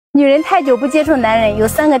女人太久不接触男人，有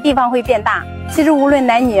3个地方会变大。其实无论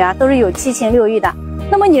男女都是有七情六欲的。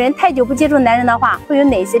那么女人太久不接触男人的话，会有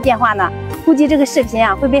哪些变化呢？估计这个视频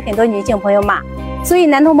会被很多女性朋友骂。所以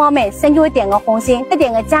男同胞们，先给我点个红心，再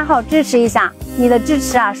点个加号支持一下。你的支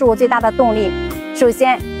持是我最大的动力。首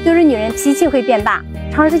先就是女人脾气会变大，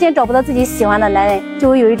长时间找不到自己喜欢的男人，就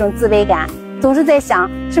会有一种自卑感，总是在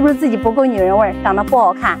想是不是自己不够女人味，长得不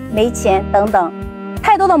好看，没钱等等。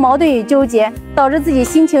太多的矛盾与纠结，导致自己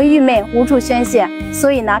心情郁闷，无处宣泄，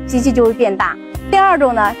所以呢，脾气就会变大。第二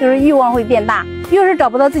种呢，就是欲望会变大，越是找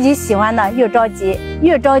不到自己喜欢的，越着急，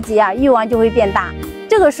欲望就会变大。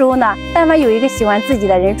这个时候呢，但凡有一个喜欢自己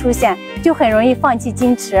的人出现，就很容易放弃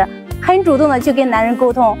矜持，很主动的去跟男人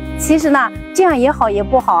沟通。其实呢，这样也好也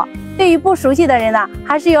不好。对于不熟悉的人呢，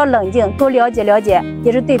还是要冷静，多了解了解，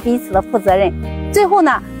也是对彼此的负责任。最后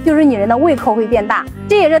呢，就是女人的胃口会变大，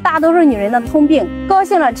这也是大多数女人的通病。高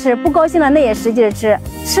兴了吃，不高兴了那也使劲吃，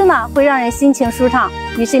吃呢会让人心情舒畅。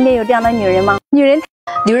你身边有这样的女人吗？女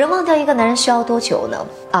人忘掉一个男人需要多久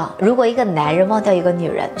呢？如果一个男人忘掉一个女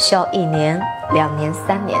人，需要1年、2年、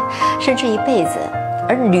3年，甚至一辈子；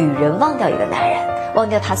而女人忘掉一个男人，忘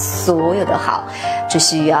掉他所有的好，只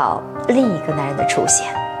需要另一个男人的出现。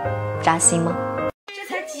扎心吗？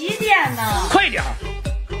这才几点呢？快点！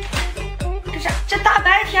这大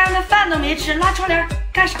白天的饭都没吃，拉窗帘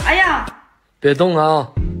干啥呀？别动啊！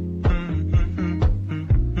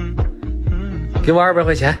给我200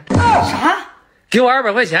块钱。啥？给我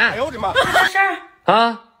200块钱！哎呦我的妈！这事儿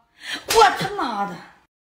啊！我他妈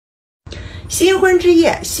的！新婚之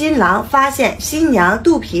夜，新郎发现新娘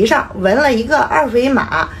肚皮上纹了一个2维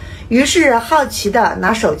码，于是好奇的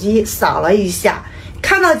拿手机扫了一下。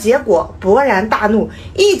看到结果勃然大怒，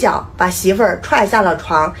一脚把媳妇儿踹下了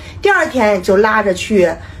床，第2天就拉着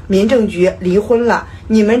去民政局离婚了。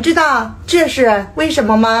你们知道这是为什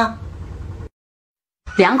么吗？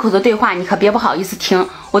两口子对话你可别不好意思听，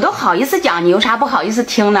我都好意思讲，你有啥不好意思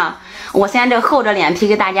听呢？我现在这厚着脸皮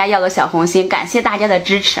给大家要个小红心，感谢大家的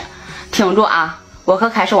支持。挺住啊，我可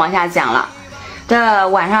开始往下讲了。这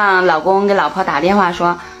晚上老公给老婆打电话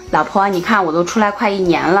说，老婆你看我都出来快1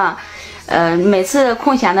年了，每次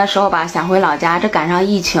空闲的时候吧，想回老家，这赶上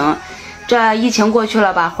疫情，这疫情过去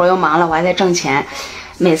了吧，活又忙了，我还在挣钱。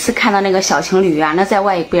每次看到那个小情侣啊，那在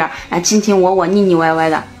外边亲亲我我腻腻歪歪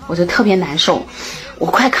的，我就特别难受，我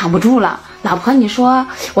快扛不住了。老婆你说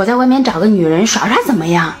我在外面找个女人耍耍怎么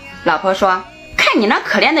样？老婆说看你那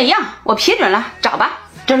可怜的样，我批准了，找吧。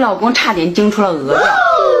这老公差点惊出了鹅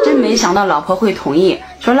叫，真没想到老婆会同意，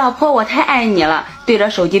说老婆我太爱你了，对着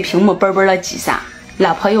手机屏幕啵啵了几下。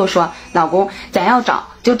老婆又说老公咱要找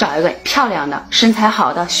就找一个漂亮的身材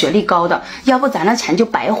好的学历高的，要不咱的钱就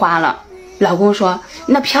白花了。老公说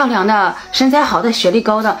那漂亮的身材好的学历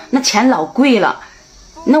高的那钱老贵了，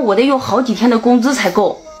那我得有好几天的工资才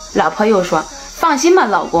够。老婆又说放心吧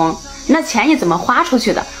老公，那钱你怎么花出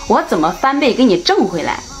去的，我怎么翻倍给你挣回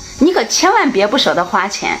来，你可千万别不舍得花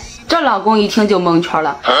钱。这老公一听就蒙圈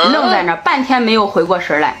了，愣在那半天没有回过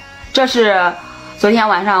神来。这是昨天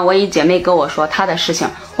晚上我一姐妹跟我说她的事情，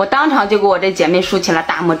我当场就给我这姐妹竖起了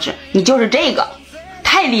大拇指，你就是这个，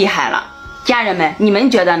太厉害了。家人们你们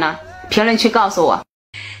觉得呢？评论区告诉我。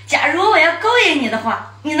假如我要勾引你的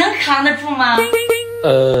话，你能扛得住吗？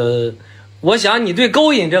我想你对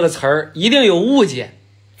勾引这个词儿一定有误解。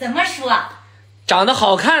怎么说？长得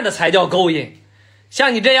好看的才叫勾引，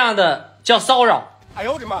像你这样的叫骚扰。哎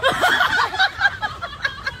呦我的妈！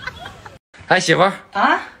哎媳妇儿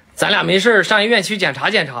啊，咱俩没事上医院去检查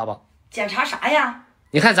检查吧。检查啥呀？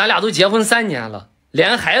你看咱俩都结婚3年了，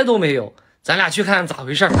连孩子都没有，咱俩去看咋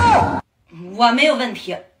回事。我没有问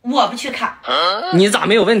题，我不去看。你咋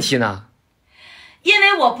没有问题呢？因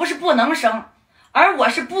为我不是不能生，而我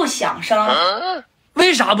是不想生。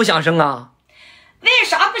为啥不想生啊？为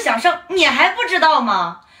啥不想生你还不知道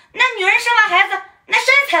吗？那女人生完孩子那身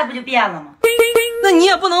材不就变了吗？那你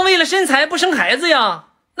也不能为了身材不生孩子呀，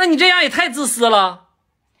那你这样也太自私了。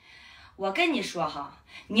我跟你说哈，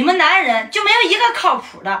你们男人就没有一个靠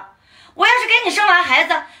谱的。我要是给你生完孩子，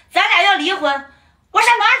咱俩要离婚，我上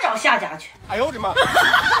哪儿找下家去？哎呦我的妈！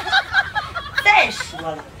再说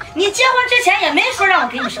了，你结婚之前也没说让我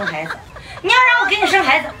给你生孩子，你要让我给你生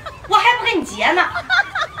孩子，我还不跟你结呢。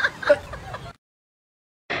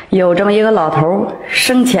有这么一个老头，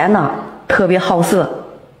生前呢特别好色，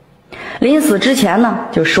临死之前呢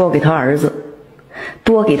就说给他儿子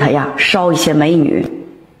多给他呀烧一些美女。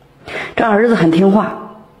这儿子很听话，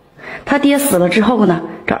他爹死了之后呢，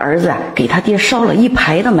这儿子给他爹烧了一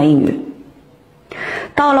排的美女。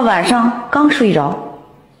到了晚上刚睡着，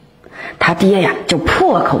他爹呀就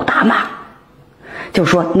破口大骂，就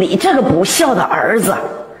说你这个不孝的儿子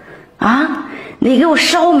啊，你给我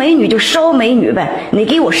烧美女就烧美女呗，你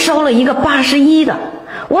给我烧了一个81的，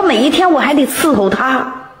我每一天我还得伺候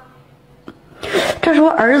她。这时候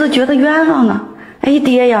儿子觉得冤枉啊，哎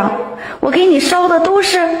爹呀，我给你烧的都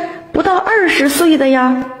是不到20岁的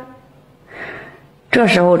呀。这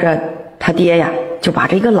时候他爹呀就把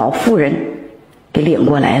这个老妇人给领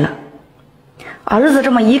过来了。儿子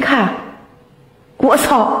这么一看，我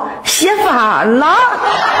操，写反了。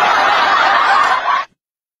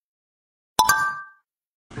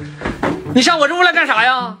你上我这屋来干啥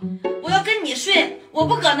呀？我要跟你睡，我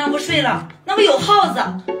不搁那屋睡了，那不有耗子，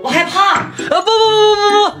我害怕。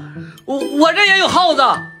不，我这也有耗子。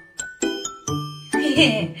嘿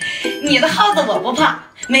嘿，你的耗子我不怕，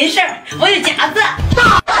没事儿，我有夹子。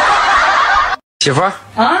媳妇儿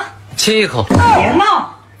啊，亲一口。别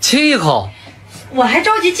闹，亲一口。我还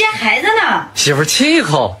着急接孩子呢。媳妇儿亲一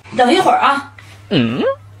口。等一会儿啊。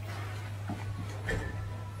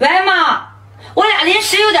喂妈，我俩临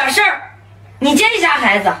时有点事儿，你接一下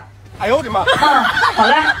孩子。哎呦我的妈！好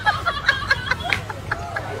嘞，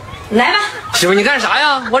来吧。媳妇儿你干啥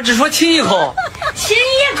呀？我只说亲一口。亲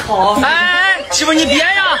一口。哎，媳妇儿你别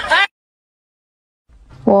呀！哎，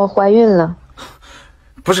我怀孕了。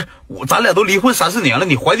不是咱俩都离婚3、4年了，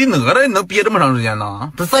你怀的哪吒，你能憋这么长时间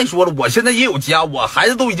呢？这再说了，我现在也有家，我孩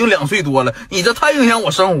子都已经2岁多了，你这太影响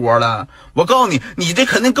我生活了。我告诉你，你这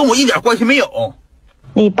肯定跟我一点关系没有。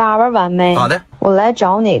你叭叭完没？咋的？我来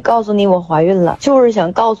找你，告诉你我怀孕了，就是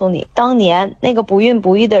想告诉你，当年那个不孕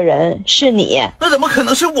不育的人是你。那怎么可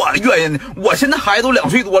能是我的原因呢？我现在孩子都2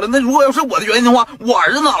岁多了，那如果要是我的原因的话，我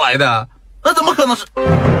儿子哪来的？那怎么可能是？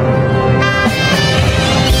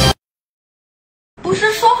不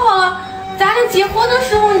是说好了，咱俩结婚的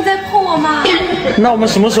时候你再碰我吗？那我们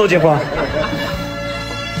什么时候结婚？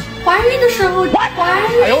怀孕的时候，怀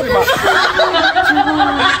孕的时候。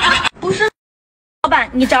不是，老板，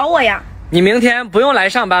你找我呀？你明天不用来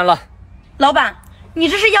上班了。老板，你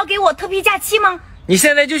这是要给我特批假期吗？你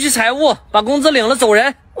现在就去财务把工资领了走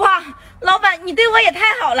人。哇，老板你对我也太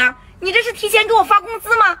好了，你这是提前给我发工资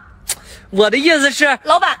吗？我的意思是，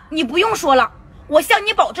老板你不用说了，我向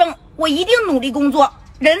你保证，我一定努力工作，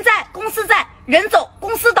人在公司在，人走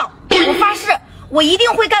公司倒，我发誓我一定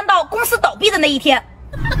会干到公司倒闭的那一天。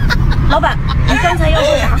老板，你刚才要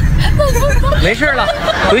说啥？没事了，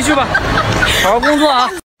回去吧，好好工作啊。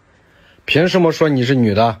凭什么说你是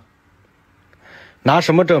女的？拿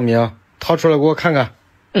什么证明？掏出来给我看看。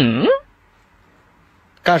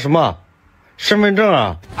干什么？身份证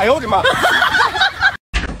啊？哎呦我的妈！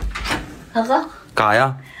哥哥，干啥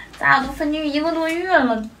呀？咱俩都分居1个多月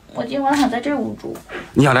了，我今晚想在这屋住。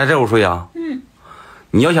你想在这屋睡啊？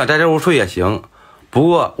你要想在这屋睡也行，不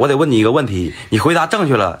过我得问你一个问题，你回答正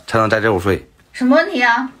确了才能在这屋睡。什么问题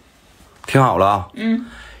啊？听好了啊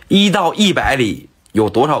，1到100里有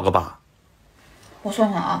多少个8？我算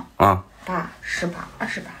算啊。啊，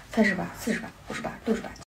 8、18、28、38、48、48、58、68。